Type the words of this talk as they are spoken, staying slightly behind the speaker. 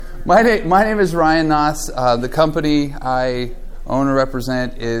My name is Rion Naus. The company I own or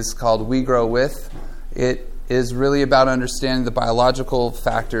represent is called We Grow With. It is really about understanding the biological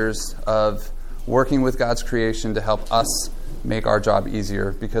factors of working with God's creation to help us make our job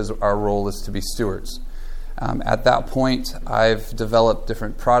easier, because our role is to be stewards. At that point, I've developed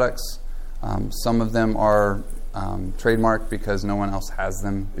different products. Some of them are trademarked because no one else has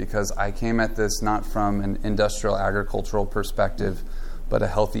them, because I came at this not from an industrial agricultural perspective, but a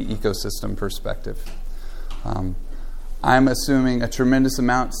healthy ecosystem perspective. I'm assuming a tremendous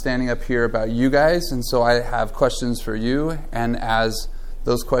amount standing up here about you guys, and so I have questions for you, and as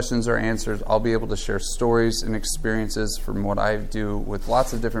those questions are answered, I'll be able to share stories and experiences from what I do with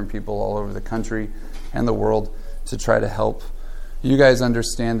lots of different people all over the country and the world to try to help you guys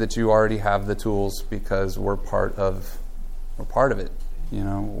understand that you already have the tools, because we're part of it. You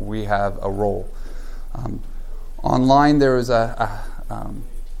know, we have a role. Online, there was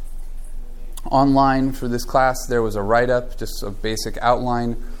online for this class, there was a write-up, just a basic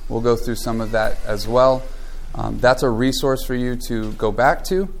outline. We'll go through some of that as well. That's a resource for you to go back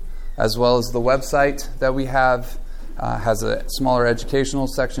to, as well as the website that we have has a smaller educational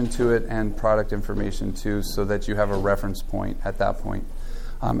section to it and product information too, so that you have a reference point at that point,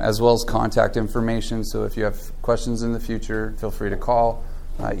 as well as contact information. So if you have questions in the future, feel free to call,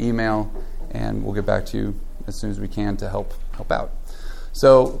 email, and we'll get back to you as soon as we can to help out.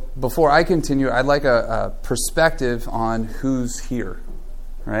 So before I continue, I'd like a perspective on who's here,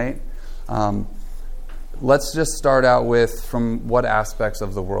 right? Let's just start out with from what aspects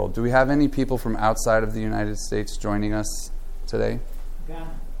of the world. Do we have any people from outside of the United States joining us today?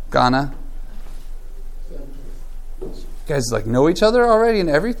 Ghana? You guys know each other already and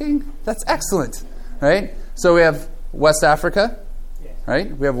everything? That's excellent, right? So we have West Africa,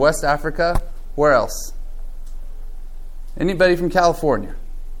 right? We have West Africa. Where else? Anybody from California?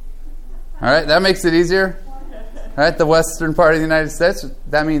 All right, that makes it easier. All right, the western part of the United States.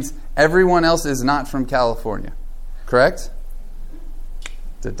 That means everyone else is not from California. Correct?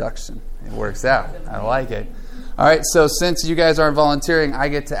 Deduction. It works out. I like it. All right, so since you guys aren't volunteering, I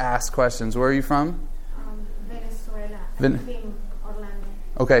get to ask questions. Where are you from? Venezuela. Orlando.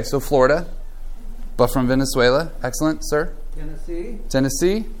 Okay, so Florida, but from Venezuela. Excellent, sir.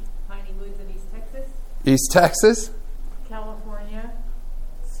 Tennessee. Piney Woods in East Texas. East Texas. California.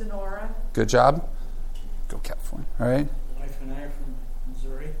 Sonora. Good job. Go California. All right. Wife and I are from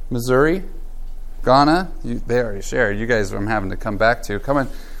Missouri. Missouri. Ghana. They already shared. You guys I'm having to come back to. Come on.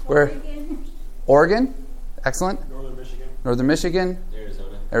 Where? Oregon. Excellent. Northern Michigan.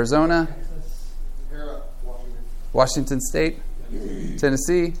 Arizona. Texas. Washington State.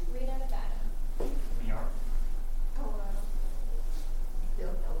 Tennessee. New York.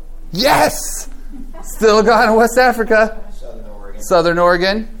 Yes! Still Ghana, West Africa. Southern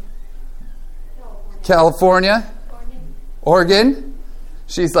Oregon. California. Oregon.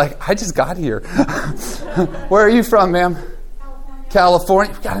 She's like, I just got here. Where are you from, ma'am?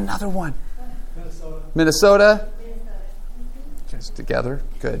 California. We got another one. Minnesota. Just together.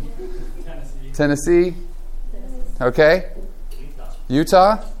 Good. Tennessee. Okay.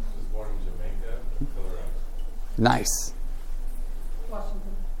 Utah. Nice.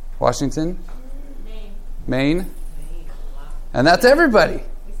 Washington. Maine. And that's everybody.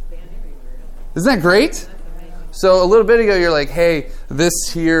 Isn't that great? So a little bit ago, you're like, hey, this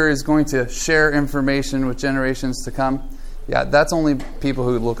here is going to share information with generations to come. Yeah, that's only people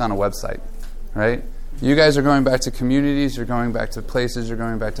who look on a website, right? You guys are going back to communities, you're going back to places, you're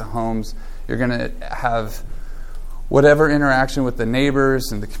going back to homes. You're going to have whatever interaction with the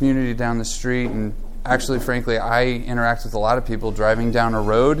neighbors and the community down the street. And actually, frankly, I interact with a lot of people driving down a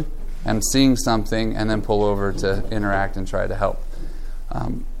road and seeing something and then pull over to interact and try to help.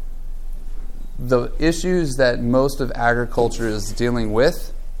 The issues that most of agriculture is dealing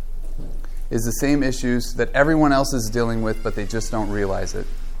with is the same issues that everyone else is dealing with, but they just don't realize it,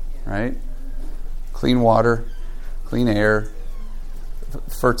 right? Clean water, clean air,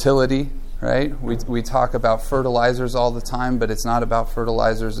 fertility, right? We talk about fertilizers all the time, but it's not about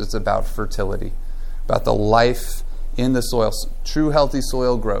fertilizers, it's about fertility, about the life in the soil. True healthy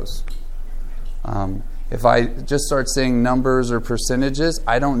soil grows. If I just start saying numbers or percentages,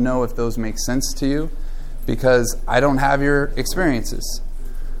 I don't know if those make sense to you because I don't have your experiences.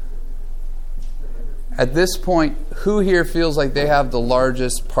 At this point, who here feels like they have the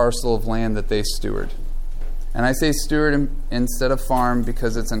largest parcel of land that they steward? And I say steward instead of farm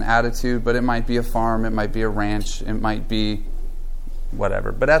because it's an attitude, but it might be a farm, it might be a ranch, it might be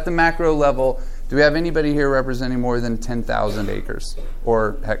whatever. But at the macro level, do we have anybody here representing more than 10,000 acres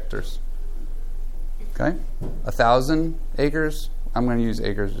or hectares? Okay? 1,000 acres I'm going to use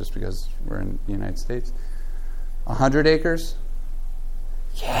acres just because we're in the United States. 100 acres?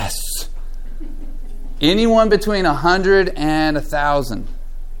 Yes. Anyone between 100 and 1,000?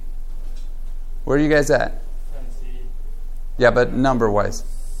 Where are you guys at? Tennessee. Yeah, but number-wise.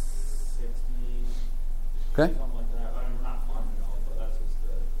 60. Okay. Something like that. I'm not farming at all, but that's just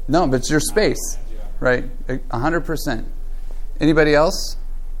the... No, but it's your space, Yeah. right? 100%. Anybody else?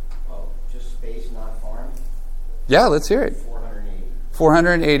 Oh, just space, not farm? Yeah, let's hear it. 480.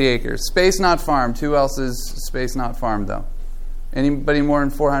 480 acres. Space, not farmed. Who else is space, not farmed, though? Anybody more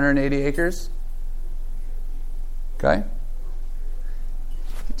than 480 acres? Okay.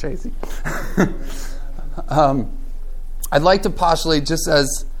 Tracy. I'd like to postulate, just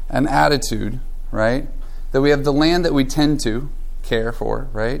as an attitude, right, that we have the land that we tend to care for,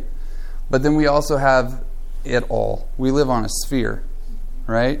 right? But then we also have it all. We live on a sphere,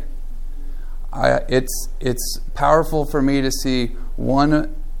 right? It's powerful for me to see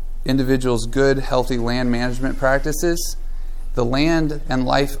one individual's good, healthy land management practices. The land and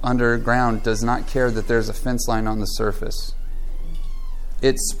life underground does not care that there's a fence line on the surface.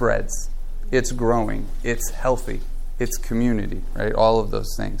 It spreads. It's growing. It's healthy. It's community, right? All of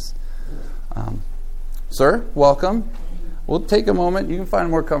those things. Sir, welcome. We'll take a moment. You can find a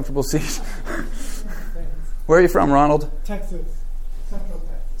more comfortable seat. Where are you from, Ronald? Texas, Central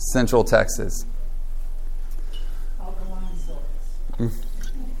Texas. Central Texas. Alkaline soils.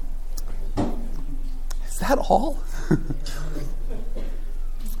 Is that all?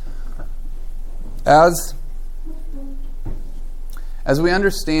 As we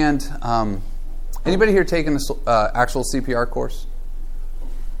understand, anybody here taking an actual CPR course?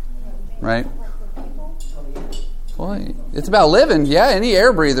 Right? Boy, it's about living. Yeah, any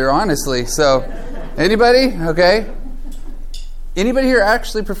air breather, honestly. So, anybody? Okay. Anybody here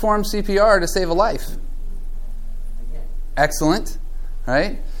actually perform CPR to save a life? Excellent.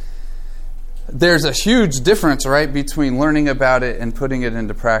 Right? There's a huge difference, right, between learning about it and putting it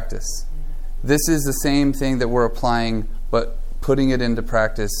into practice. This is the same thing that we're applying, but putting it into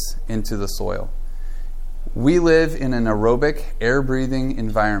practice into the soil. We live in an aerobic, air-breathing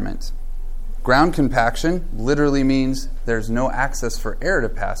environment. Ground compaction literally means there's no access for air to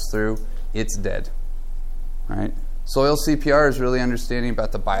pass through. It's dead. Right? Soil CPR is really understanding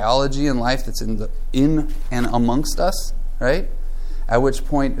about the biology and life that's in and amongst us, right? At which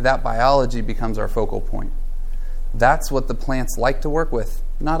point that biology becomes our focal point. That's what the plants like to work with,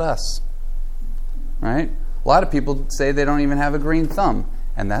 not us. Right? A lot of people say they don't even have a green thumb,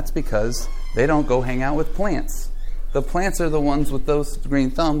 and that's because they don't go hang out with plants. The plants are the ones with those green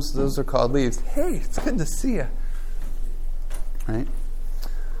thumbs. Those are called leaves. Hey, it's good to see you. Right?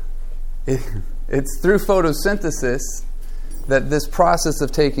 It's through photosynthesis that this process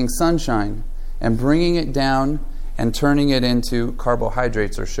of taking sunshine and bringing it down and turning it into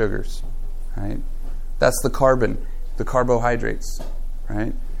carbohydrates or sugars. Right? That's the carbon, the carbohydrates.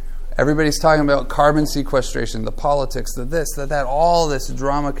 Right? Everybody's talking about carbon sequestration, the politics, the this, the that, all this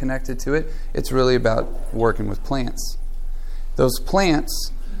drama connected to it. It's really about working with plants. Those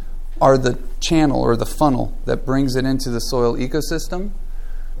plants are the channel or the funnel that brings it into the soil ecosystem.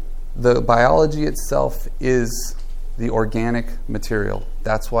 The biology itself is the organic material.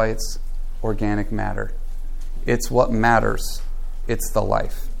 That's why it's organic matter. It's what matters. It's the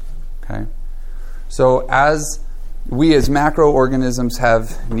life. Okay? So as we as macroorganisms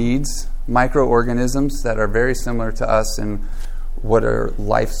have needs, microorganisms that are very similar to us in what are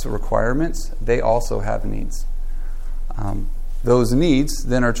life's requirements, they also have needs. Those needs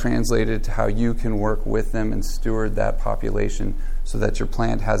then are translated to how you can work with them and steward that population so that your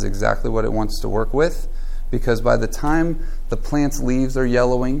plant has exactly what it wants to work with. Because by the time the plant's leaves are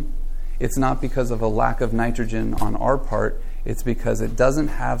yellowing, it's not because of a lack of nitrogen on our part, it's because it doesn't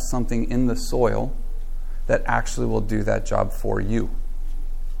have something in the soil that actually will do that job for you.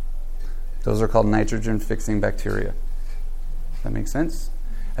 Those are called nitrogen-fixing bacteria. Does that make sense?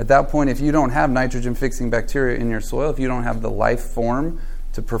 At that point, if you don't have nitrogen-fixing bacteria in your soil, if you don't have the life form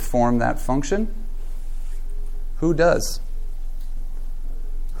to perform that function, who does?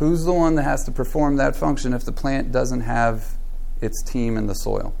 Who's the one that has to perform that function if the plant doesn't have its team in the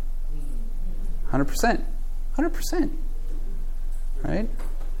soil? 100%. 100%. Right?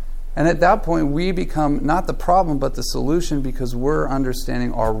 And at that point, we become not the problem, but the solution because we're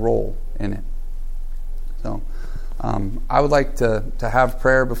understanding our role in it. So I would like to have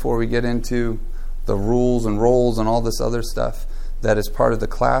prayer before we get into the rules and roles and all this other stuff that is part of the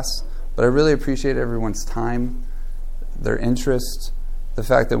class. But I really appreciate everyone's time, their interest, the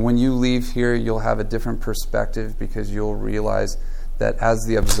fact that when you leave here, you'll have a different perspective because you'll realize that as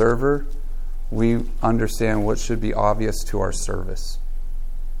the observer, we understand what should be obvious to our service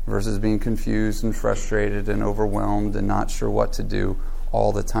versus being confused and frustrated and overwhelmed and not sure what to do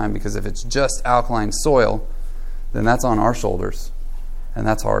all the time. Because if it's just alkaline soil, then that's on our shoulders. And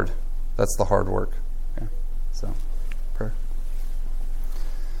that's hard. That's the hard work. Okay? So, prayer.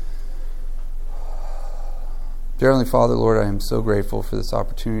 Dear Heavenly Father, Lord, I am so grateful for this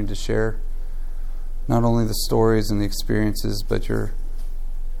opportunity to share not only the stories and the experiences, but your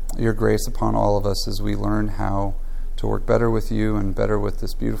grace upon all of us as we learn how to work better with you and better with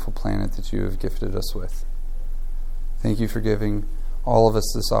this beautiful planet that you have gifted us with. Thank you for giving all of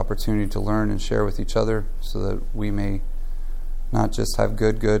us this opportunity to learn and share with each other so that we may not just have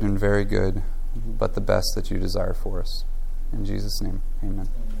good, and very good, but the best that you desire for us. In Jesus' name, amen.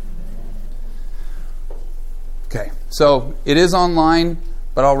 Okay, so it is online,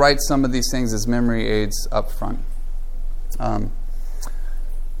 but I'll write some of these things as memory aids up front.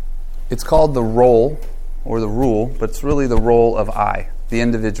 It's called the role, or the rule, but it's really the role of I, the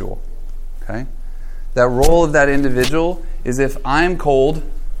individual. Okay? That role of that individual is if I'm cold,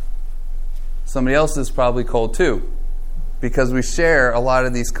 somebody else is probably cold too. Because we share a lot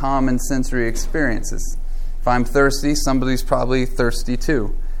of these common sensory experiences. If I'm thirsty, somebody's probably thirsty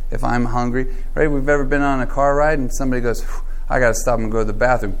too. If I'm hungry, right? We've ever been on a car ride and somebody goes, I got to stop and go to the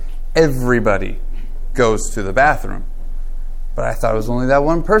bathroom. Everybody goes to the bathroom. But I thought it was only that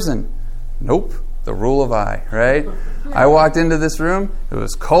one person. Nope. The rule of I, right? I walked into this room. It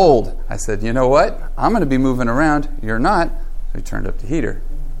was cold. I said, you know what? I'm going to be moving around. You're not. So we turned up the heater,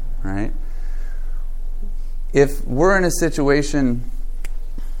 right? If we're in a situation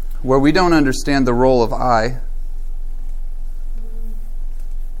where we don't understand the role of I,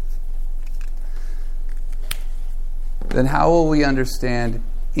 then how will we understand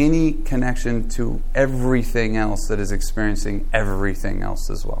any connection to everything else that is experiencing everything else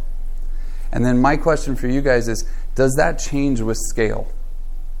as well? And then my question for you guys is, does that change with scale?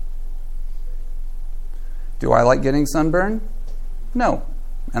 Do I like getting sunburned? No.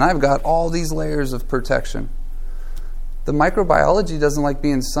 And I've got all these layers of protection. The microbiology doesn't like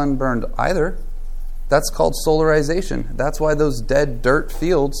being sunburned either. That's called solarization. That's why those dead dirt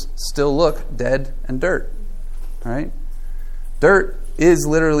fields still look dead and dirt. Right? Dirt is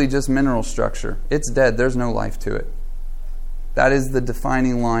literally just mineral structure. It's dead. There's no life to it. That is the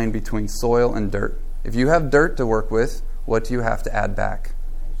defining line between soil and dirt. If you have dirt to work with, what do you have to add back?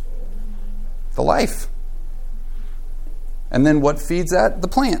 The life. And then what feeds that? The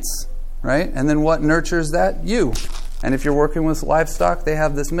plants, right? And then what nurtures that? You. And if you're working with livestock, they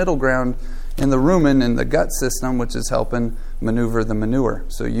have this middle ground in the rumen and the gut system, which is helping maneuver the manure,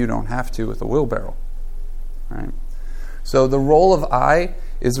 so you don't have to with a wheelbarrow, right? So the role of I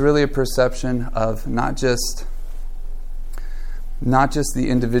is really a perception of not just the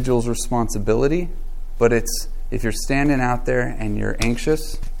individual's responsibility, but it's if you're standing out there and you're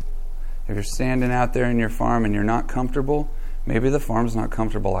anxious, if you're standing out there in your farm and you're not comfortable, maybe the farm's not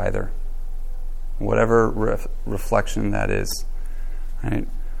comfortable either. Whatever reflection that is. Right?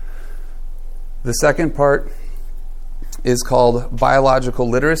 The second part is called biological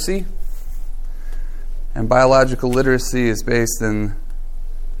literacy. And biological literacy is based in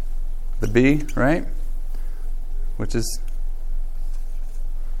the B, right? Which is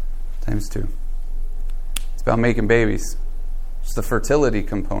times 2. It's about making babies. It's the fertility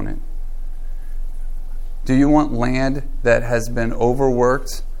component. Do you want land that has been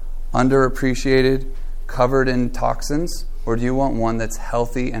overworked, underappreciated, covered in toxins? Or do you want one that's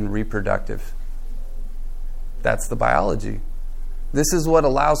healthy and reproductive? That's the biology. This is what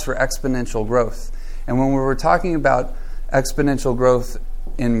allows for exponential growth. And when we were talking about exponential growth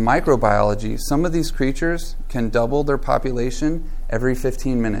in microbiology, some of these creatures can double their population every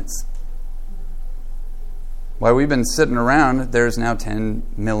 15 minutes. While we've been sitting around, there's now 10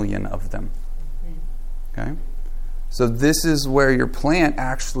 million of them. Okay? So this is where your plant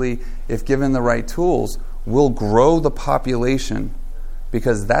actually, if given the right tools, will grow the population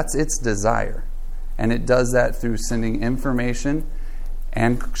because that's its desire. And it does that through sending information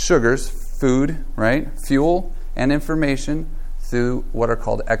and sugars, food, right? Fuel and information through what are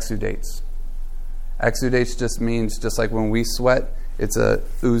called exudates. Exudates just means, just like when we sweat, it's a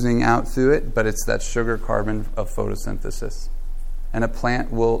oozing out through it, but it's that sugar carbon of photosynthesis. And a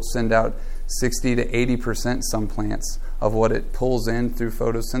plant will send out 60 to 80%, some plants, of what it pulls in through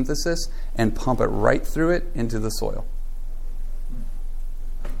photosynthesis and pump it right through it into the soil.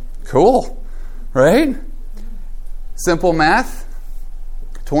 Cool, right? Simple math.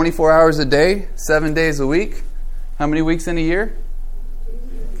 24 hours a day, 7 days a week. How many weeks in a year?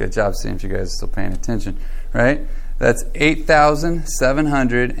 Good job seeing if you guys are still paying attention, right? That's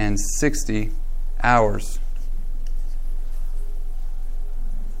 8,760 hours.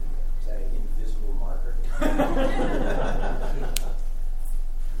 Is that an invisible marker?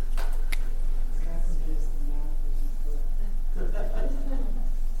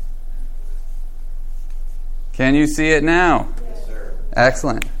 Can you see it now? Yes, sir.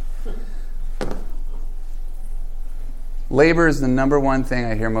 Excellent. Labor is the number one thing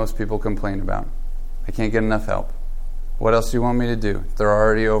I hear most people complain about. I can't get enough help. What else do you want me to do? They're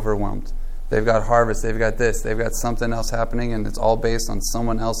already overwhelmed. They've got harvest, they've got this, they've got something else happening, and it's all based on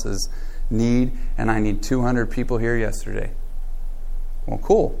someone else's need, and I need 200 people here yesterday. Well,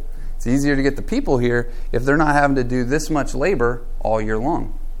 cool. It's easier to get the people here if they're not having to do this much labor all year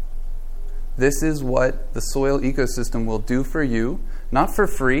long. This is what the soil ecosystem will do for you, not for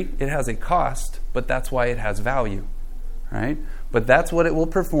free. It has a cost, but that's why it has value, right? But that's what it will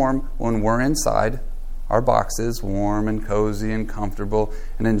perform when we're inside our boxes, warm and cozy and comfortable,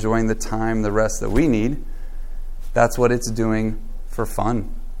 and enjoying the time, the rest that we need. That's what it's doing for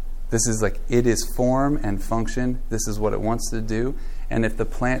fun. This is like, it is form and function. This is what it wants to do. And if the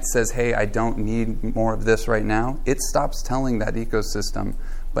plant says, hey, I don't need more of this right now, it stops telling that ecosystem,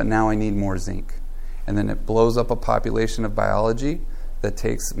 but now I need more zinc. And then it blows up a population of biology that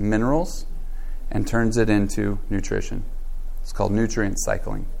takes minerals and turns it into nutrition. It's called nutrient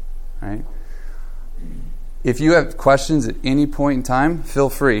cycling, right? If you have questions at any point in time, feel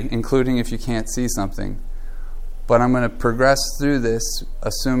free, including if you can't see something. But I'm going to progress through this,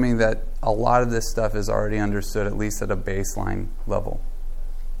 assuming that a lot of this stuff is already understood, at least at a baseline level.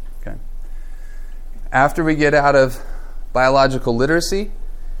 Okay. After we get out of biological literacy,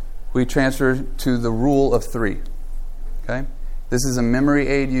 we transfer to the rule of 3. Okay? This is a memory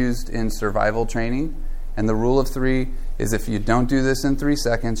aid used in survival training, and the rule of 3 is if you don't do this in 3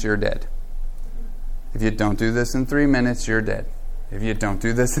 seconds, you're dead. If you don't do this in 3 minutes, you're dead. If you don't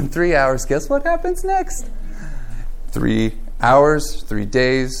do this in 3 hours, guess what happens next? 3 hours, 3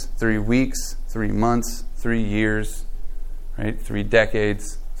 days, 3 weeks, 3 months, 3 years, right? 3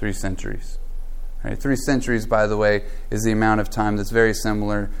 decades, 3 centuries. Right? 3 centuries, by the way, is the amount of time that's very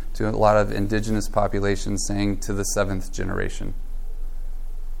similar to a lot of indigenous populations saying to the 7th generation.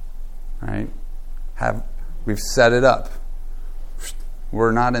 Right? We've set it up.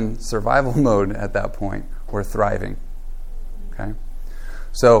 We're not in survival mode at that point. We're thriving. Okay?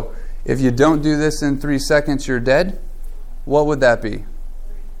 So, if you don't do this in 3 seconds, you're dead. What would that be?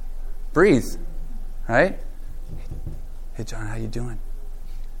 Breathe. Right? Hey, John, how you doing?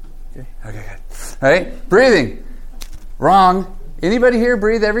 Okay, good. Right? Breathing. Wrong. Anybody here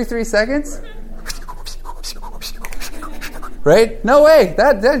breathe every 3 seconds? Right? No way.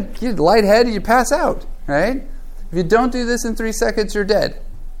 That you're lightheaded, you pass out. Right? If you don't do this in 3 seconds, you're dead.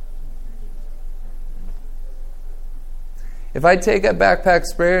 If I take a backpack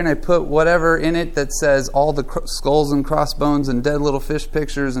sprayer and I put whatever in it that says all the skulls and crossbones and dead little fish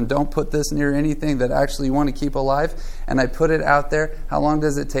pictures and don't put this near anything that actually you want to keep alive, and I put it out there, how long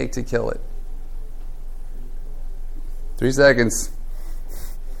does it take to kill it? 3 seconds.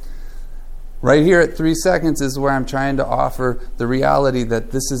 Right here at 3 seconds is where I'm trying to offer the reality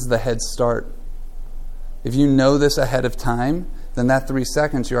that this is the head start. If you know this ahead of time, then that 3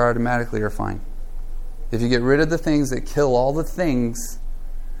 seconds you automatically are fine. If you get rid of the things that kill all the things,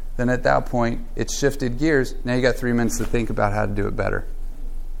 then at that point, it's shifted gears. Now you got 3 minutes to think about how to do it better.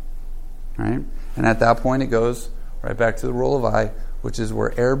 Right? And at that point, it goes right back to the rule of I, which is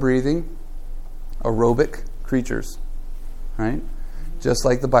we're air-breathing, aerobic creatures. Right? Just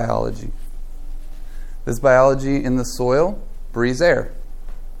like the biology. This biology in the soil breathes air.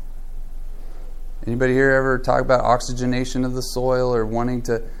 Anybody here ever talk about oxygenation of the soil or wanting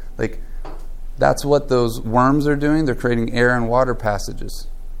to, that's what those worms are doing. They're creating air and water passages.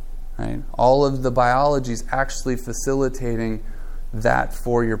 Right? All of the biology is actually facilitating that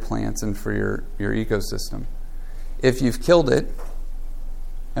for your plants and for your ecosystem. If you've killed it,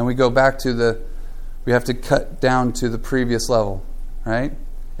 and we go back to we have to cut down to the previous level. Right?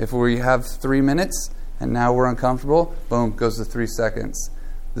 If we have 3 minutes and now we're uncomfortable, boom, goes to 3 seconds.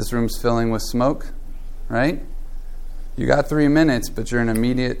 This room's filling with smoke, right? You got 3 minutes, but you're in an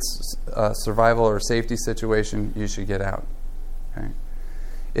immediate survival or safety situation, you should get out. Okay?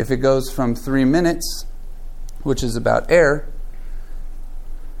 If it goes from 3 minutes, which is about air,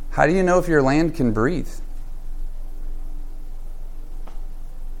 how do you know if your land can breathe?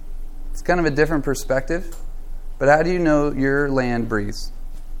 It's kind of a different perspective, but how do you know your land breathes?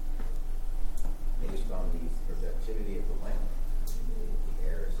 Based on the productivity of the land. The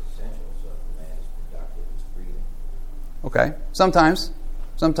air is essential, so if the land is productive, it's breathing. Okay. Sometimes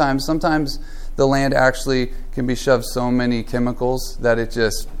the land actually can be shoved so many chemicals that it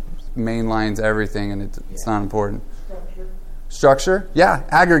just mainlines everything, and it's not important. Structure. Structure? Yeah.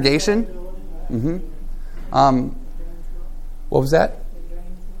 Aggregation? Mm-hmm. What was that?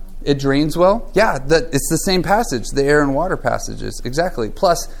 It drains well? Yeah, it's the same passage, the air and water passages. Exactly.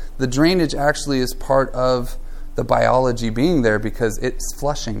 Plus, the drainage actually is part of the biology being there because it's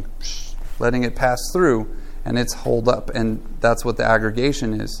flushing, letting it pass through, and it's holed up. And that's what the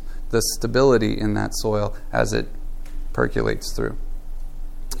aggregation is, the stability in that soil as it percolates through.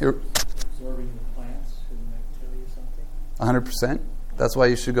 Absorbing the plants, shouldn't that tell you something? 100%. That's why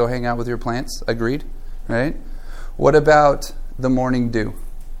you should go hang out with your plants. Agreed? Right? What about the morning dew?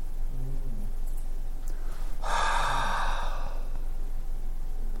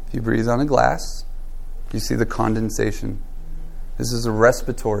 If you breathe on a glass, you see the condensation. This is a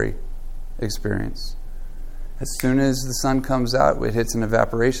respiratory experience. As soon as the sun comes out, it hits an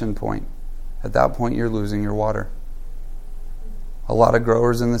evaporation point. At that point, you're losing your water. A lot of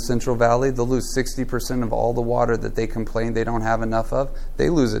growers in the Central Valley, they'll lose 60% of all the water that they complain they don't have enough of. They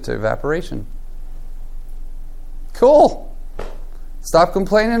lose it to evaporation. Cool. Stop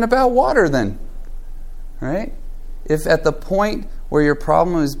complaining about water then. Right? If at the point where your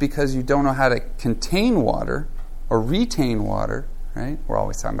problem is because you don't know how to contain water or retain water, right? We're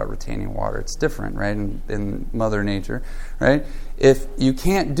always talking about retaining water. It's different, right? In Mother Nature, right? If you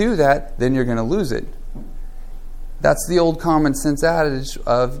can't do that, then you're going to lose it. That's the old common sense adage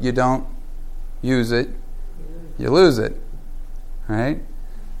of you don't use it, you lose it, right?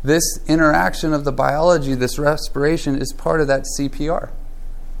 This interaction of the biology, this respiration, is part of that CPR.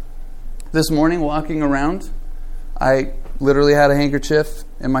 This morning, walking around, I literally had a handkerchief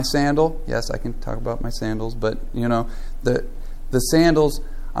in my sandal. Yes, I can talk about my sandals, but the sandals,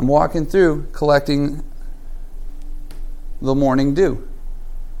 I'm walking through collecting the morning dew.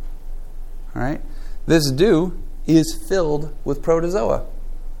 All right? This dew is filled with protozoa.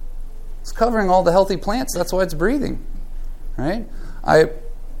 It's covering all the healthy plants. That's why it's breathing. Right? I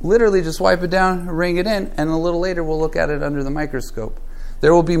literally just wipe it down, ring it in, and a little later we'll look at it under the microscope.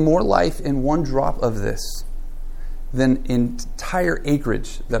 There will be more life in one drop of this than entire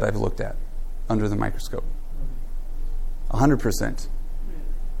acreage that I've looked at under the microscope. 100%.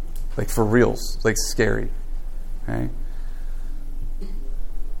 Like for reals. Like scary. Okay?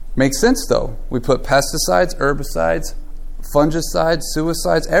 Makes sense though. We put pesticides, herbicides, fungicides,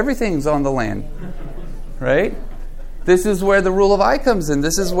 suicides, everything's on the land. Right? This is where the rule of I comes in.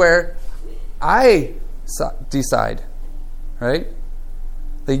 This is where I decide. Right?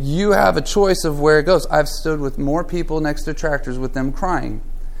 That you have a choice of where it goes. I've stood with more people next to tractors with them crying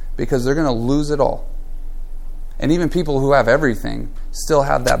because they're going to lose it all. And even people who have everything still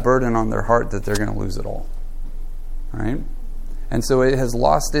have that burden on their heart that they're going to lose it all. Right? And so it has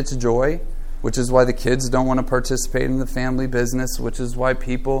lost its joy, which is why the kids don't want to participate in the family business, which is why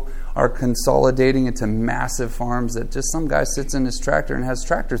people are consolidating into massive farms that just some guy sits in his tractor and has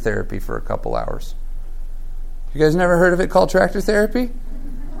tractor therapy for a couple hours. You guys never heard of it called tractor therapy?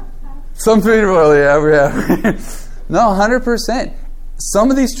 Some people, yeah. No, 100%. Some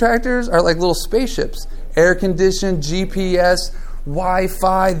of these tractors are like little spaceships. Air-conditioned, GPS,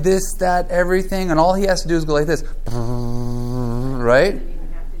 Wi-Fi, this, that, everything. And all he has to do is go like this. Right?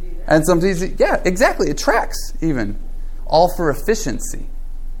 And sometimes, yeah, exactly. It tracks even. All for efficiency.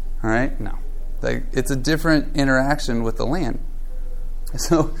 All right? No. It's a different interaction with the land.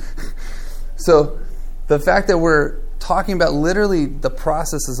 So the fact that we're talking about literally the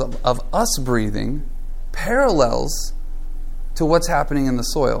processes of us breathing parallels to what's happening in the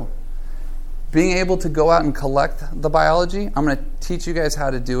soil. Being able to go out and collect the biology, I'm going to teach you guys how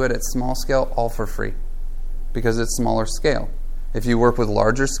to do it at small scale, all for free, because it's smaller scale. If you work with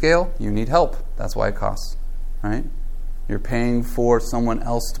larger scale, you need help. That's why it costs, right? You're paying for someone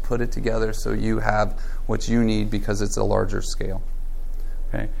else to put it together so you have what you need because it's a larger scale.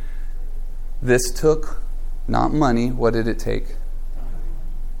 Okay. This took not money. What did it take?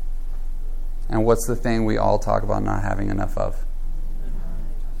 And what's the thing we all talk about not having enough of?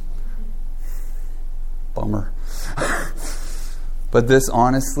 Bummer. But this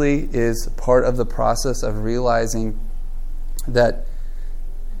honestly is part of the process of realizing that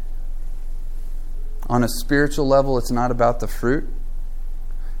on a spiritual level, it's not about the fruit,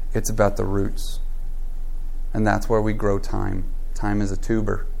 it's about the roots. And that's where we grow time. Time is a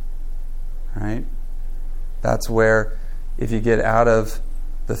tuber. Right? That's where, if you get out of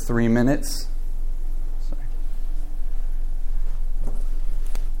the 3 minutes,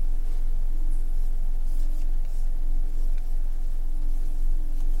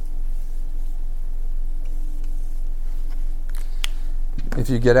 if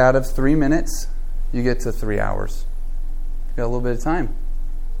you get out of 3 minutes, you get to 3 hours. You got a little bit of time.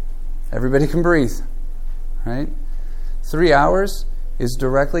 Everybody can breathe, right? 3 hours is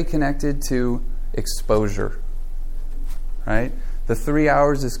directly connected to exposure, right? The 3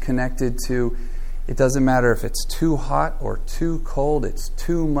 hours is connected to, it doesn't matter if it's too hot or too cold, it's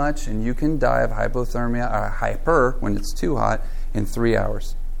too much, and you can die of hypothermia or hyper when it's too hot in 3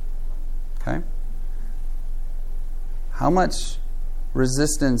 hours. Okay? How much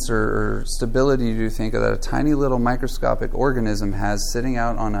resistance or stability do you think that a tiny little microscopic organism has sitting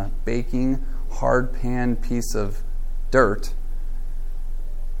out on a baking hard pan piece of dirt,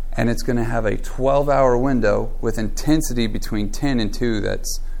 and it's going to have a 12-hour window with intensity between 10 and 2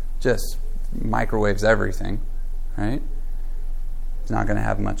 that's just microwaves everything, right? It's not going to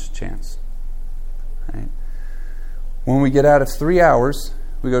have much chance, right? When we get out of 3 hours,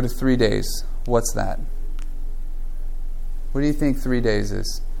 we go to 3 days. What's that? What do you think 3 days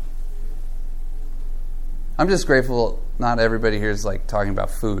is? I'm just grateful not everybody here is like talking about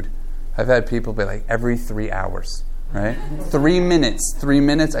food. I've had people be like, every 3 hours, right? 3 minutes. 3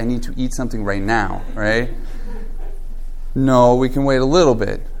 minutes, I need to eat something right now, right? No, we can wait a little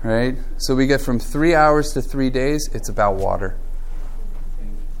bit, right? So we get from 3 hours to 3 days, it's about water.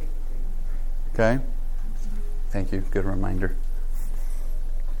 Okay? Thank you. Good reminder.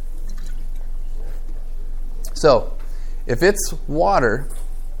 So, if it's water,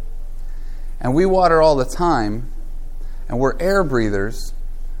 and we water all the time, and we're air breathers,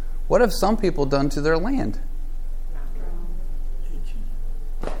 what have some people done to their land?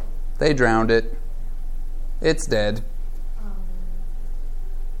 They drowned it. It's dead.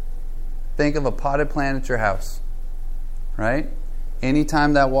 Think of a potted plant at your house, right?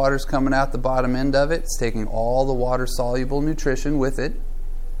 Anytime that water's coming out the bottom end of it, it's taking all the water-soluble nutrition with it,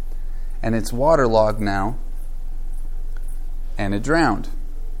 and it's waterlogged now, and it drowned.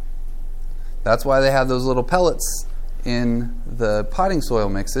 That's why they have those little pellets in the potting soil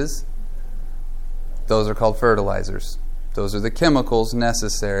mixes. Those are called fertilizers. Those are the chemicals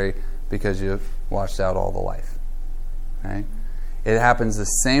necessary because you've washed out all the life. Right? It happens the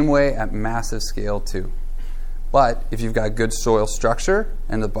same way at massive scale too. But if you've got good soil structure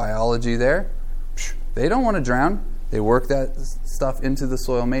and the biology there, they don't want to drown. They work that stuff into the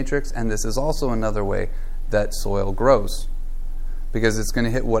soil matrix, and this is also another way that soil grows. Because it's going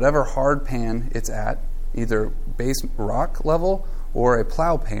to hit whatever hard pan it's at, either base rock level or a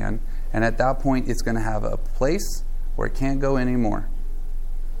plow pan, and at that point it's going to have a place where it can't go anymore.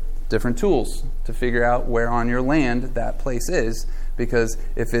 Different tools to figure out where on your land that place is, because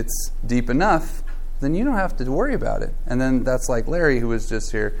if it's deep enough, then you don't have to worry about it. And then that's like Larry, who was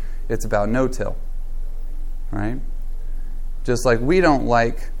just here, it's about no-till. Right? Just like we don't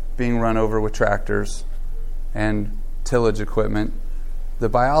like being run over with tractors and tillage equipment, the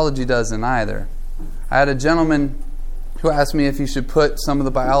biology doesn't either. I had a gentleman who asked me if he should put some of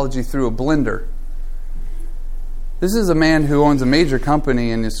the biology through a blender. This is a man who owns a major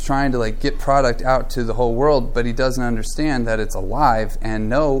company and is trying to get product out to the whole world, but he doesn't understand that it's alive, and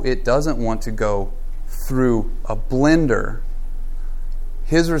no, it doesn't want to go through a blender.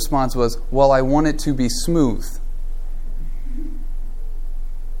 His response was, well, I want it to be smooth.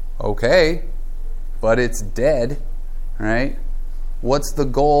 Okay, but it's dead, right? What's the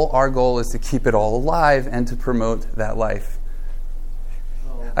goal? Our goal is to keep it all alive and to promote that life.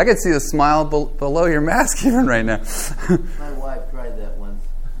 I could see the smile below your mask even right now. My wife tried that once.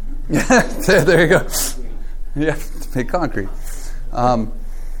 there you go. Yeah, make concrete.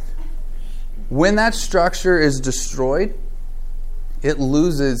 When that structure is destroyed, it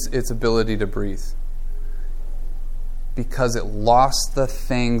loses its ability to breathe because it lost the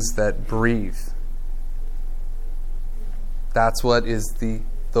things that breathe. That's what is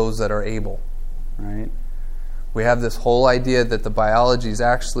those that are able, right? We have this whole idea that the biology is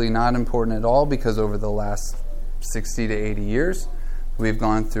actually not important at all because over the last 60 to 80 years, we've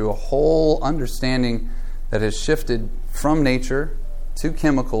gone through a whole understanding that has shifted from nature to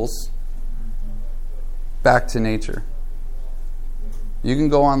chemicals back to nature. You can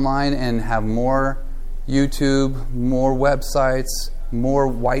go online and have more YouTube, more websites, more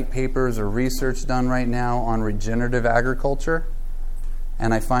white papers or research done right now on regenerative agriculture.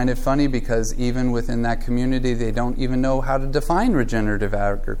 And I find it funny because even within that community, they don't even know how to define regenerative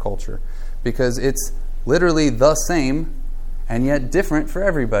agriculture because it's literally the same and yet different for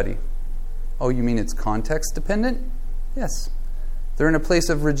everybody. Oh, you mean it's context dependent? Yes. They're in a place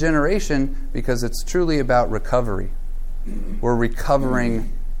of regeneration because it's truly about recovery. We're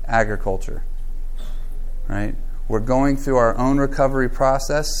recovering agriculture, right? We're going through our own recovery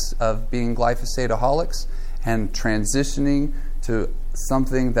process of being glyphosate-aholics and transitioning to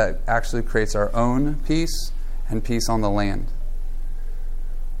something that actually creates our own peace and peace on the land.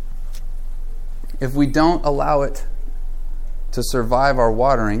 If we don't allow it to survive our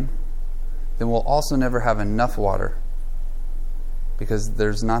watering, then we'll also never have enough water because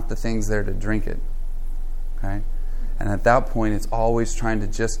there's not the things there to drink it. Okay? And at that point, it's always trying to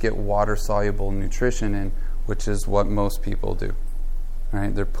just get water-soluble nutrition in, which is what most people do.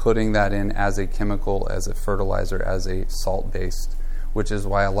 Right? They're putting that in as a chemical, as a fertilizer, as a salt-based, which is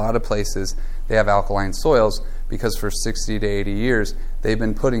why a lot of places they have alkaline soils, because for 60 to 80 years, they've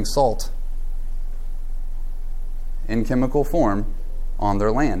been putting salt in chemical form on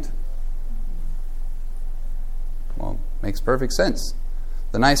their land. Well, makes perfect sense.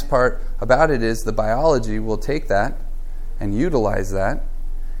 The nice part about it is the biology will take that and utilize that,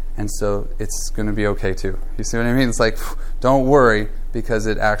 and so it's going to be okay too. You see what I mean? It's like, don't worry, because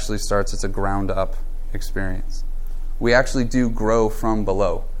it actually starts, it's a ground-up experience. We actually do grow from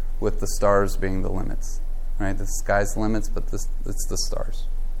below, with the stars being the limits. Right? The sky's the limits, but it's the stars.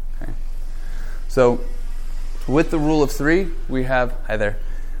 Okay? So, with the rule of 3, we have... Hi there.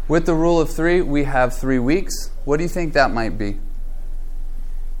 With the rule of 3, we have 3 weeks. What do you think that might be?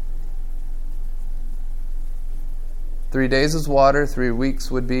 3 days is water. 3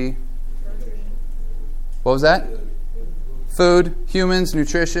 weeks would be... What was that? Food, humans,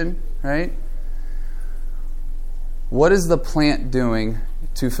 nutrition, right? What is the plant doing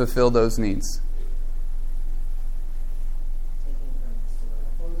to fulfill those needs?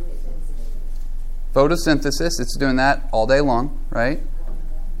 Photosynthesis. It's doing that all day long, right?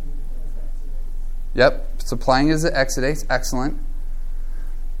 Yep. Supplying as an exudates. Excellent.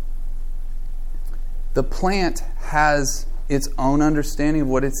 The plant has its own understanding of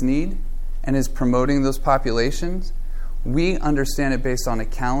what its need and is promoting those populations. We understand it based on a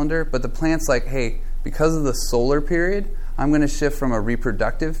calendar, but the plant's like, hey, because of the solar period, I'm going to shift from a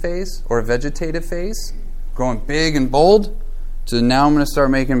reproductive phase or a vegetative phase, growing big and bold, to now I'm going to start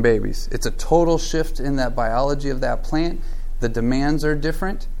making babies. It's a total shift in that biology of that plant. The demands are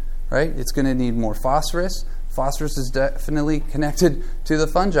different, right? It's going to need more phosphorus. Phosphorus is definitely connected to the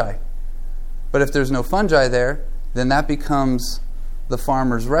fungi. But if there's no fungi there, then that becomes the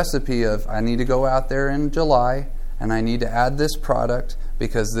farmer's recipe of, I need to go out there in July and I need to add this product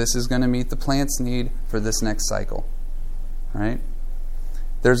because this is going to meet the plant's need for this next cycle. Right?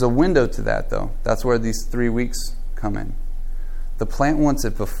 There's a window to that, though. That's where these 3 weeks come in. The plant wants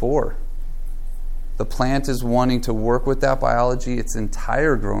it before. The plant is wanting to work with that biology its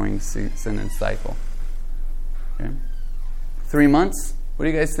entire growing season and cycle. Okay? 3 months? What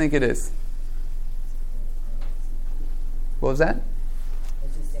do you guys think it is? What was that?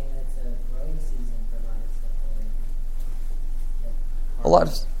 It's just saying it's a growing season for a lot of stuff. A lot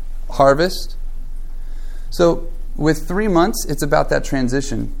of harvest. So with 3 months, it's about that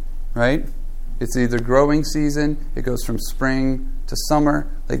transition, right? It's either growing season, it goes from spring to summer.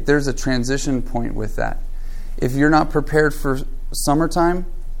 Like there's a transition point with that. If you're not prepared for summertime,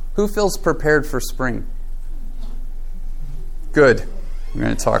 who feels prepared for spring? Good. We're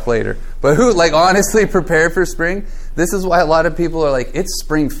going to talk later. But who, like, honestly prepared for spring? This is why a lot of people are like, it's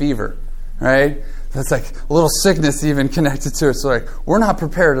spring fever, right? That's like a little sickness even connected to it. So like, we're not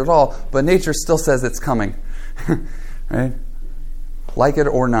prepared at all, but nature still says it's coming, right? Like it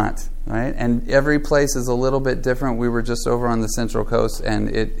or not, right? And every place is a little bit different. We were just over on the Central Coast, and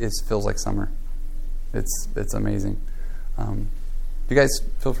it feels like summer. It's amazing. You guys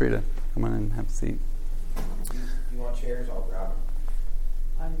feel free to come on and have a seat. You want chairs? I'll grab them.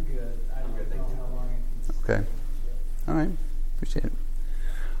 I'm good. I don't know how long I can. Okay. All right. Appreciate it.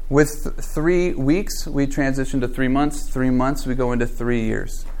 With 3 weeks, we transition to 3 months. 3 months, we go into 3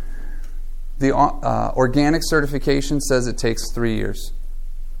 years. The organic certification says it takes 3 years.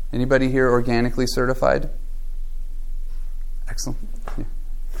 Anybody here organically certified? Excellent. Yeah.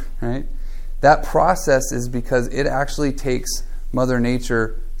 All right. That process is because it actually takes Mother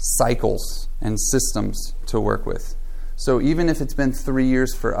Nature cycles and systems to work with. So even if it's been 3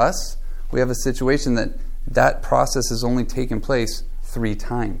 years for us, we have a situation that process has only taken place 3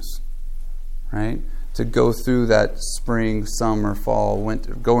 times, right? To go through that spring, summer, fall,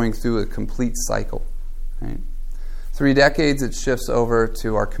 winter, going through a complete cycle, right? 3 decades, it shifts over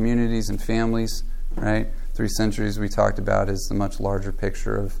to our communities and families, right? 3 centuries we talked about is the much larger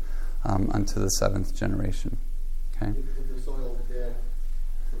picture of unto the 7th generation, okay? If the soil is dead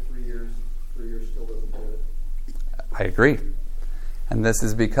for 3 years, 3 years still doesn't do it. I agree. And this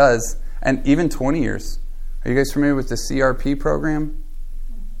is because, and even 20 years. Are you guys familiar with the CRP program?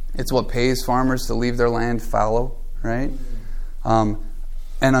 It's what pays farmers to leave their land fallow, right? And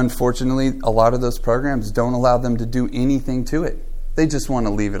unfortunately, a lot of those programs don't allow them to do anything to it. They just want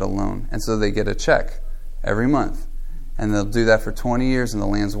to leave it alone. And so they get a check every month. And they'll do that for 20 years and the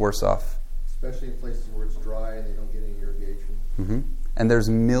land's worse off. Especially in places where it's dry and they don't get any irrigation. Mm-hmm. And there's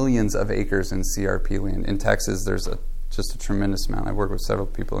millions of acres in CRP land. In Texas, there's just a tremendous amount. I've worked with several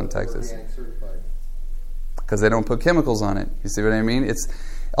people in Texas. Organic certified. Because they don't put chemicals on it. You see what I mean? It's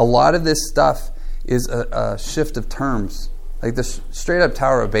a lot of this stuff is a shift of terms. Like the straight up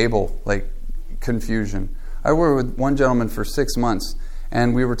Tower of Babel, like confusion. I worked with one gentleman for 6 months,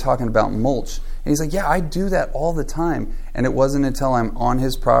 and we were talking about mulch. And he's like, yeah, I do that all the time. And it wasn't until I'm on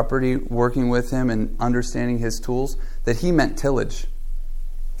his property working with him and understanding his tools that he meant tillage.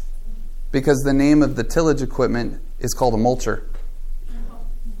 Because the name of the tillage equipment is called a mulcher.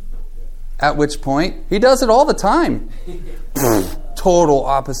 At which point, he does it all the time. Total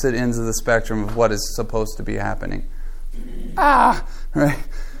opposite ends of the spectrum of what is supposed to be happening. Right?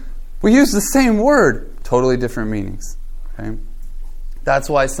 We use the same word, totally different meanings. Okay? That's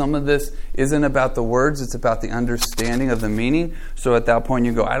why some of this isn't about the words, it's about the understanding of the meaning. So at that point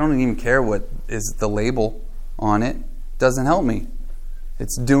you go, I don't even care what is the label on it. It doesn't help me.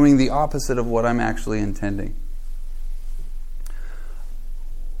 It's doing the opposite of what I'm actually intending.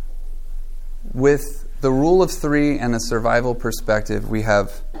 With the rule of 3 and a survival perspective, we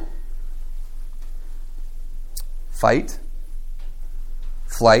have fight,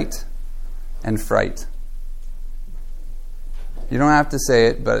 flight, and fright. You don't have to say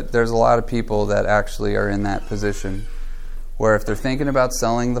it, but there's a lot of people that actually are in that position where if they're thinking about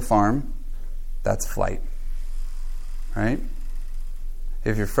selling the farm, that's flight. Right?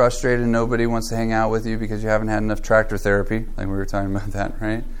 If you're frustrated and nobody wants to hang out with you because you haven't had enough tractor therapy, like we were talking about that,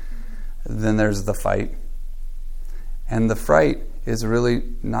 right? Then there's the fight. And the fright is really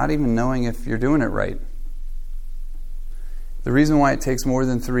not even knowing if you're doing it right. The reason why it takes more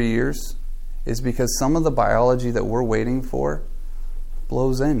than 3 years is because some of the biology that we're waiting for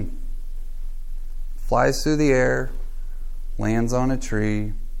blows in. Flies through the air, lands on a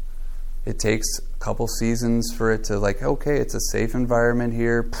tree. It takes a couple seasons for it to okay, it's a safe environment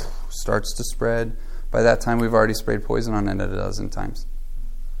here, starts to spread. By that time, we've already sprayed poison on it a dozen times.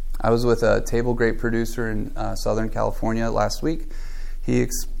 I was with a table grape producer in Southern California last week. He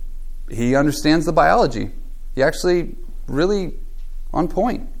understands the biology. He actually really on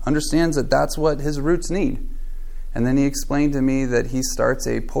point, understands that that's what his roots need. And then he explained to me that he starts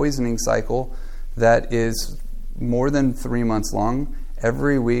a poisoning cycle that is more than 3 months long,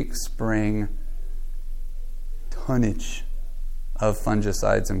 every week spraying tonnage of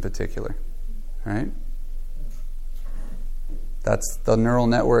fungicides in particular. Right? That's the neural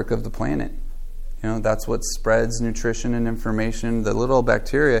network of the planet. That's what spreads nutrition and information. The little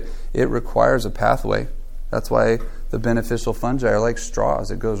bacteria, it requires a pathway. That's why the beneficial fungi are like straws.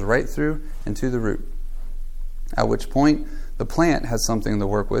 It goes right through and to the root. At which point, the plant has something to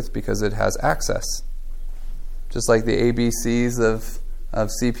work with because it has access. Just like the ABCs of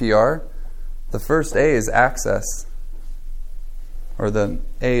CPR, the first A is access. Or the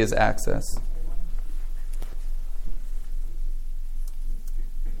A is access.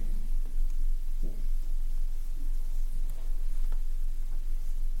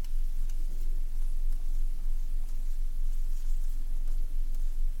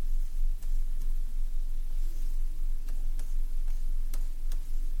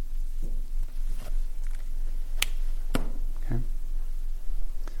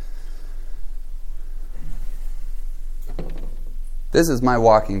 This is my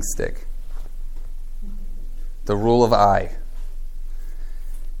walking stick. The rule of I.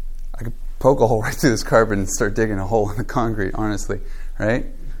 I could poke a hole right through this carpet and start digging a hole in the concrete, honestly. Right?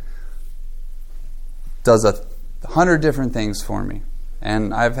 Does 100 different things for me.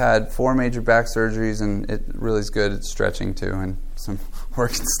 And I've had 4 major back surgeries, and it really is good at stretching too and some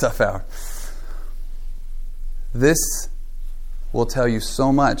working stuff out. This will tell you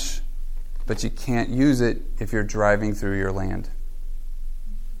so much, but you can't use it if you're driving through your land.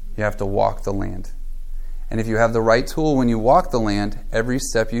 You have to walk the land. And if you have the right tool when you walk the land, every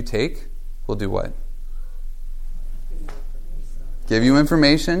step you take will do what? Give you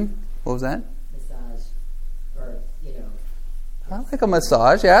information. What was that? Massage. Or, I like a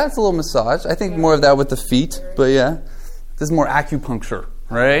massage. Yeah, it's a little massage. I think more of that with the feet. But yeah. This is more acupuncture,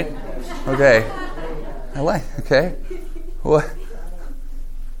 right? Okay. Okay. What?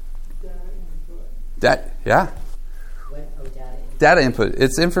 Yeah. Data input.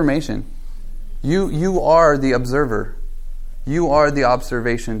 It's information. You are the observer. You are the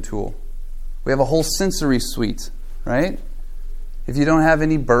observation tool. We have a whole sensory suite, right? If you don't have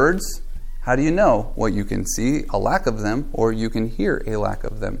any birds, how do you know? Well, you can see a lack of them, or you can hear a lack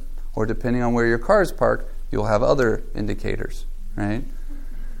of them. Or depending on where your car is parked, you'll have other indicators, right?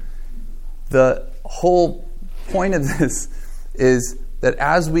 The whole point of this is that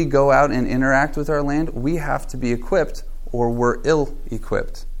as we go out and interact with our land, we have to be equipped or we're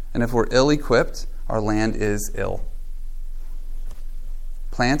ill-equipped. And if we're ill-equipped, our land is ill.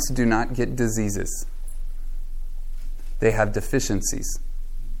 Plants do not get diseases. They have deficiencies.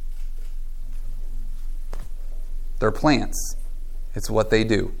 They're plants. It's what they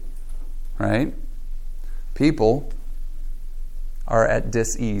do, right? People are at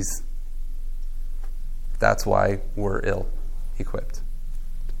dis-ease. That's why we're ill-equipped.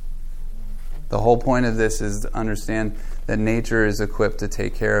 The whole point of this is to understand that nature is equipped to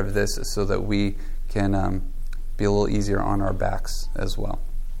take care of this so that we can be a little easier on our backs as well.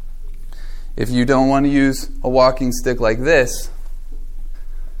 If you don't want to use a walking stick like this,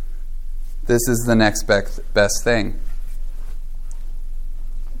 this is the next best thing.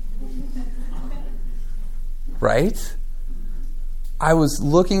 Right? I was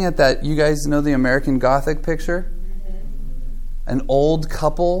looking at that. You guys know the American Gothic picture? An old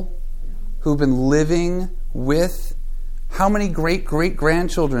couple who've been living with... How many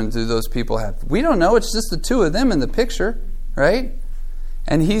great-great-grandchildren do those people have? We don't know. It's just the two of them in the picture, right?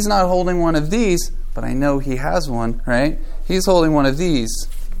 And he's not holding one of these, but I know he has one, right? He's holding one of these.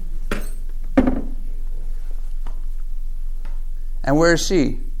 And where is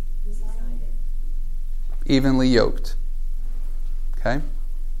she? Evenly yoked. Okay?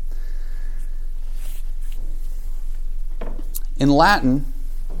 In Latin,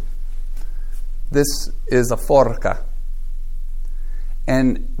 this is a forca.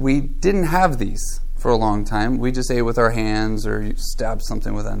 And we didn't have these for a long time. We just ate with our hands or you stab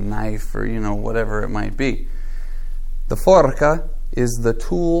something with a knife or, whatever it might be. The forca is the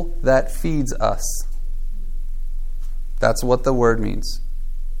tool that feeds us. That's what the word means.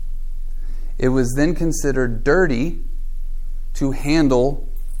 It was then considered dirty to handle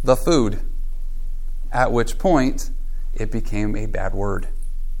the food, at which point it became a bad word.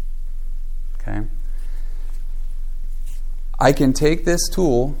 Okay? I can take this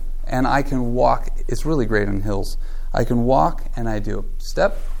tool and I can walk. It's really great on hills. I can walk and I do a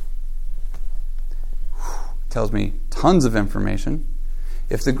step. Tells me tons of information.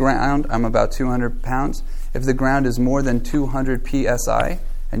 If the ground, I'm about 200 pounds. If the ground is more than 200 psi,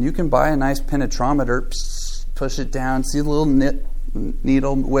 and you can buy a nice penetrometer, push it down, see the little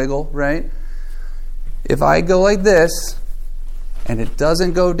needle wiggle, right? If I go like this and it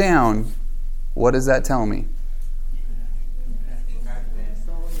doesn't go down, what does that tell me?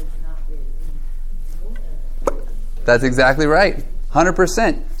 That's exactly right.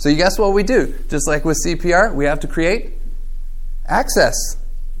 100%. So you guess what we do? Just like with CPR, we have to create access.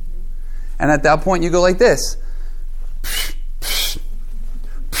 And at that point, you go like this.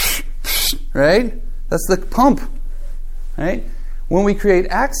 Right? That's the pump. Right? When we create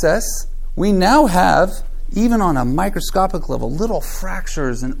access, we now have, even on a microscopic level, little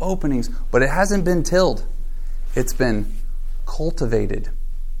fractures and openings, but it hasn't been tilled. It's been cultivated,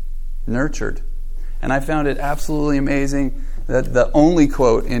 nurtured. And I found it absolutely amazing that the only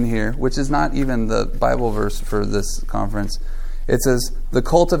quote in here, which is not even the Bible verse for this conference, it says, "The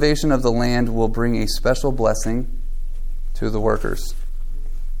cultivation of the land will bring a special blessing to the workers."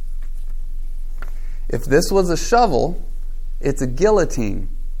 If this was a shovel, it's a guillotine.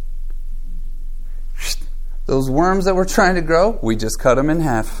 Those worms that we're trying to grow, we just cut them in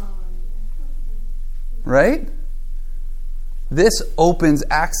half. Right? This opens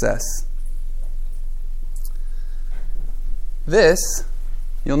access. This,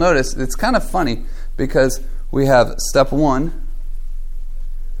 you'll notice, it's kind of funny because we have step 1,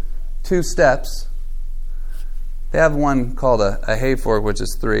 2 steps. They have one called a hay fork, which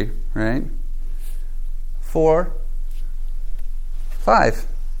is 3, right? 4, 5.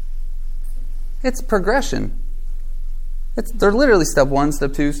 It's progression. They're literally step 1,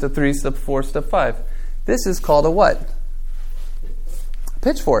 step 2, step 3, step 4, step 5. This is called a what?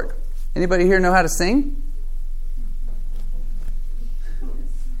 Pitchfork. Anybody here know how to sing?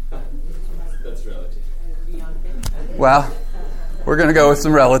 That's relative. Well, we're going to go with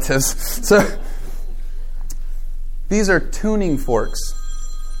some relatives. So, these are tuning forks.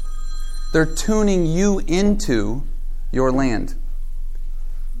 They're tuning you into your land.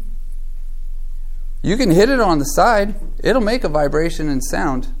 You can hit it on the side. It'll make a vibration and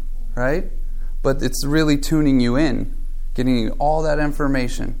sound, right? But it's really tuning you in, getting you all that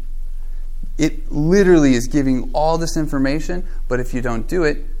information. It literally is giving all this information, but if you don't do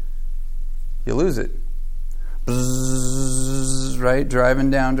it, you lose it. Bzzz, right? Driving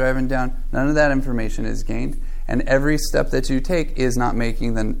down. None of that information is gained. And every step that you take is not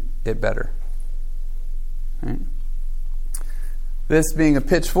making it better. Right? This being a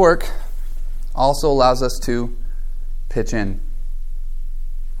pitchfork also allows us to pitch in.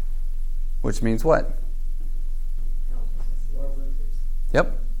 which means what?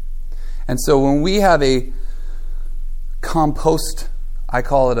 Yep. And so when we have a compost, I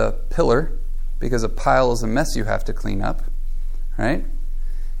call it a pillar, because a pile is a mess you have to clean up, right?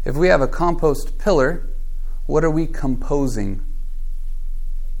 If we have a compost pillar, what are we composing?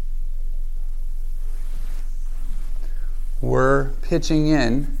 We're pitching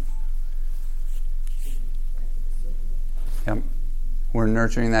in. Yep. We're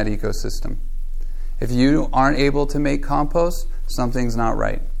nurturing that ecosystem. If you aren't able to make compost, something's not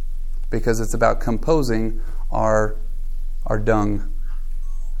right, because it's about composing our dung,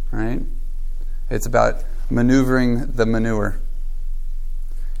 right? It's about maneuvering the manure.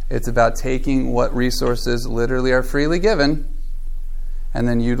 It's about taking what resources literally are freely given and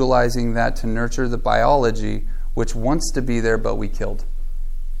then utilizing that to nurture the biology which wants to be there but we killed.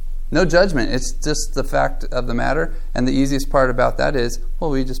 No judgment. It's just the fact of the matter. And the easiest part about that is, well,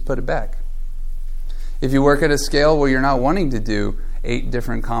 we just put it back. If you work at a scale where you're not wanting to do 8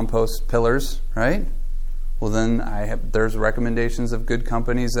 different compost pillars, right? Well, then there's recommendations of good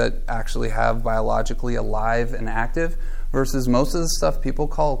companies that actually have biologically alive and active, versus most of the stuff people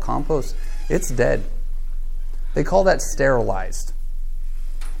call compost, it's dead. They call that sterilized.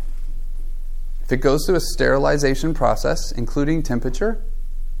 If it goes through a sterilization process, including temperature,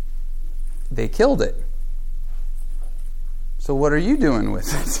 they killed it. So what are you doing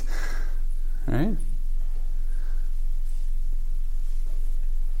with it? Right?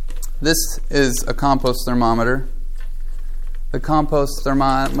 This is a compost thermometer. The compost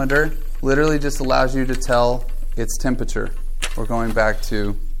thermometer literally just allows you to tell its temperature. We're going back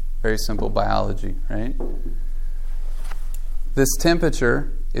to very simple biology, right? This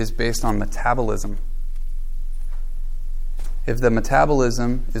temperature is based on metabolism. If the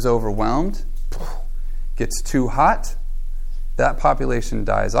metabolism is overwhelmed, gets too hot, that population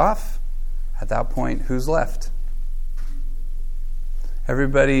dies off. At that point, who's left?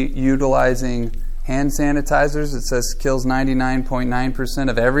 Everybody utilizing hand sanitizers, it says kills 99.9%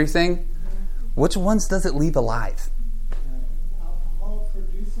 of everything. Which ones does it leave alive?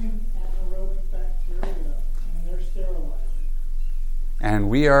 Alcohol-producing anaerobic bacteria, and they're sterilizing. And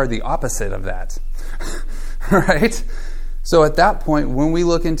we are the opposite of that. Right? So at that point, when we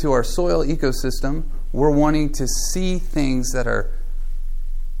look into our soil ecosystem, we're wanting to see things that are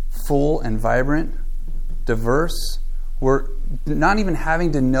full and vibrant, diverse. We're not even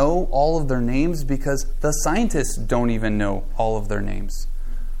having to know all of their names, because the scientists don't even know all of their names.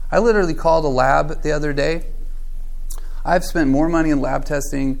 I literally called a lab the other day. I've spent more money in lab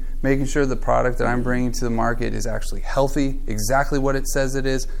testing, making sure the product that I'm bringing to the market is actually healthy, exactly what it says it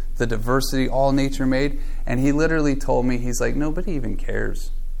is, the diversity, all nature made. And he literally told me, he's like, nobody even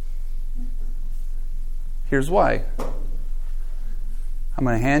cares. Here's why. I'm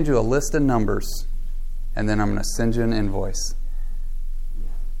going to hand you a list of numbers, and then I'm going to send you an invoice.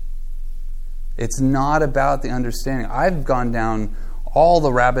 It's not about the understanding. I've gone down all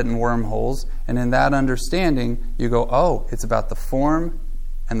the rabbit and worm holes, and in that understanding, you go, oh, it's about the form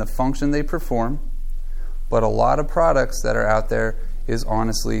and the function they perform. But a lot of products that are out there is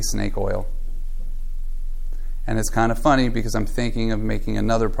honestly snake oil. And it's kind of funny, because I'm thinking of making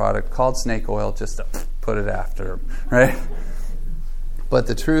another product called snake oil just to put it after, right? But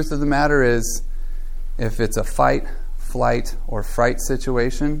the truth of the matter is, if it's a fight, flight, or fright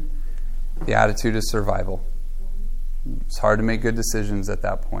situation, the attitude is survival. It's hard to make good decisions at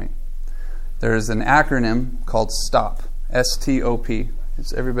that point. There's an acronym called STOP, S-T-O-P.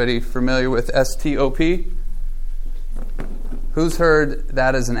 Is everybody familiar with S-T-O-P? Who's heard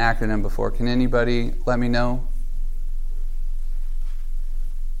that as an acronym before? Can anybody let me know?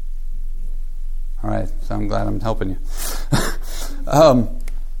 All right, so I'm glad I'm helping you.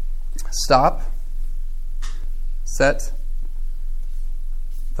 Stop, set,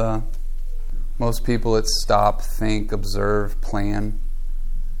 most people it's stop, think, observe, plan.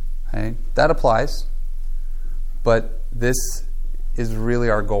 Okay? That applies. But this is really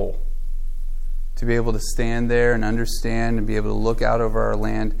our goal. To be able to stand there and understand and be able to look out over our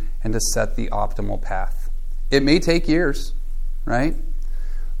land and to set the optimal path. It may take years, right?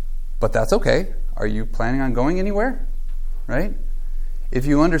 But that's okay. Are you planning on going anywhere? Right? If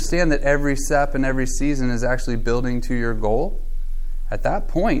you understand that every step and every season is actually building to your goal, at that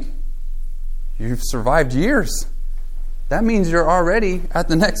point, you've survived years. That means you're already at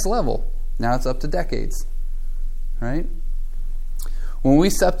the next level. Now it's up to decades. Right? When we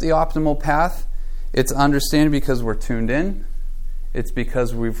set the optimal path, it's understanding because we're tuned in. It's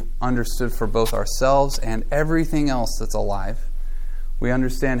because we've understood for both ourselves and everything else that's alive. We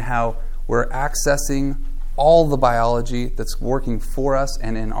understand how we're accessing all the biology that's working for us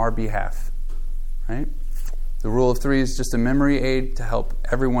and in our behalf. right? The rule of 3 is just a memory aid to help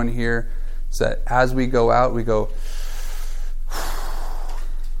everyone here, so that as we go out, we go,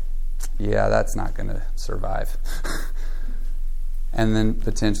 yeah, that's not going to survive. And then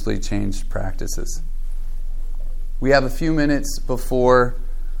potentially change practices. We have a few minutes before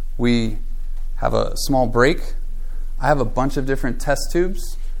we have a small break. I have a bunch of different test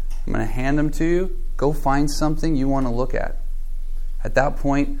tubes. I'm going to hand them to you. Go find something you want to look at. At that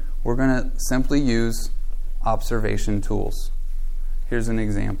point, we're going to simply use observation tools. Here's an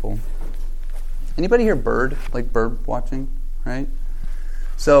example. Anybody here bird watching, right?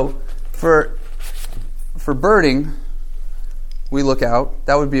 So for birding, we look out.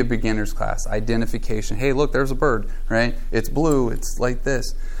 That would be a beginner's class. Identification. Hey, look, there's a bird, right? It's blue. It's like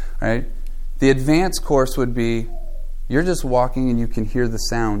this, right? The advanced course would be, you're just walking and you can hear the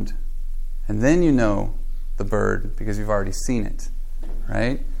sound. And then you know the bird because you've already seen it,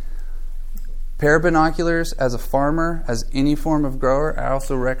 right? Pair of binoculars as a farmer, as any form of grower. I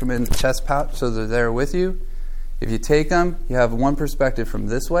also recommend the chest pouch so they're there with you. If you take them, you have one perspective from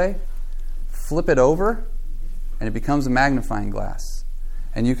this way, flip it over, and it becomes a magnifying glass.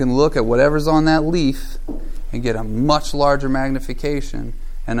 And you can look at whatever's on that leaf and get a much larger magnification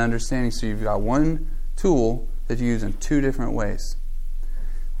and understanding. So you've got one tool that you use in 2 different ways.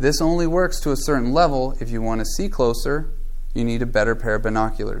 This only works to a certain level. If you want to see closer, you need a better pair of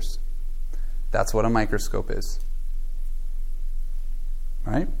binoculars. That's what a microscope is.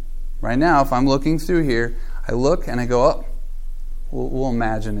 Right? Right now, if I'm looking through here, I look and I go, oh, we'll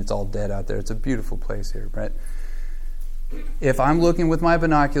imagine it's all dead out there. It's a beautiful place here, right? If I'm looking with my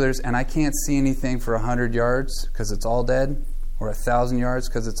binoculars and I can't see anything for 100 yards because it's all dead, or 1,000 yards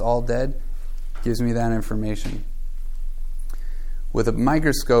because it's all dead, it gives me that information. With a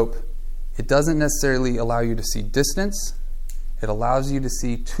microscope, it doesn't necessarily allow you to see distance. It allows you to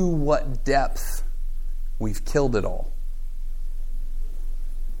see to what depth we've killed it all.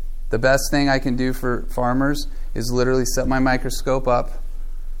 The best thing I can do for farmers is literally set my microscope up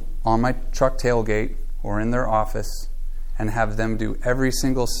on my truck tailgate or in their office and have them do every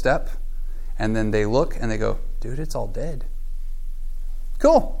single step, and then they look and they go, dude, it's all dead.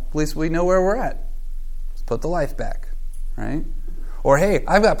 Cool. At least we know where we're at. Let's put the life back, right? Or, hey,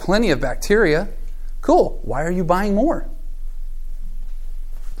 I've got plenty of bacteria. Cool. Why are you buying more?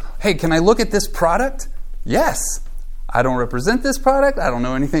 Hey, can I look at this product? Yes. I don't represent this product. I don't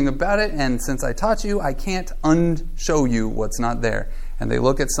know anything about it. And since I taught you, I can't unshow you what's not there. And they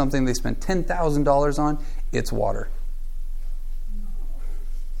look at something they spent $10,000 on. It's water.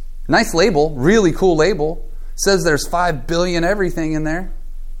 Nice label. Really cool label. Says there's 5 billion everything in there.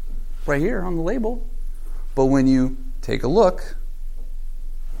 Right here on the label. But when you take a look,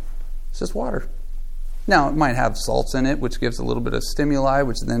 it's just water. Now, it might have salts in it, which gives a little bit of stimuli,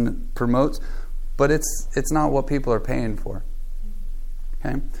 which then promotes, but it's not what people are paying for.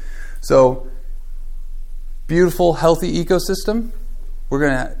 Okay? So, beautiful, healthy ecosystem. We're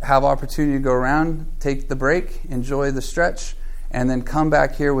going to have opportunity to go around, take the break, enjoy the stretch, and then come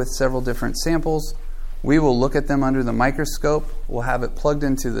back here with several different samples. We will look at them under the microscope. We'll have it plugged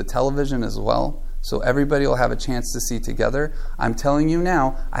into the television as well, so everybody will have a chance to see together. I'm telling you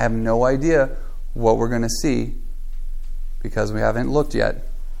now, I have no idea what we're going to see because we haven't looked yet.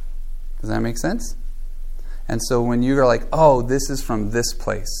 Does that make sense? And so when you're like, oh, this is from this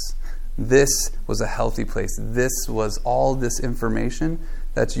place. This was a healthy place. This was all this information.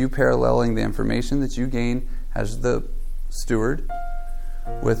 That's you paralleling the information that you gain as the steward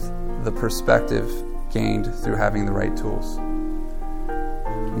with the perspective gained through having the right tools.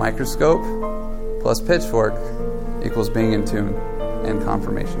 Microscope plus pitchfork equals being in tune and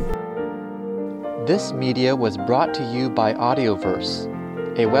confirmation. This media was brought to you by Audioverse,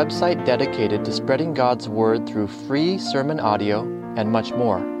 a website dedicated to spreading God's Word through free sermon audio and much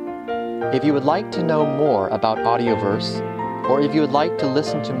more. If you would like to know more about Audioverse, or if you would like to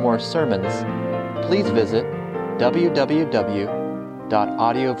listen to more sermons, please visit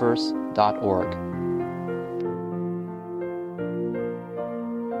www.audioverse.org.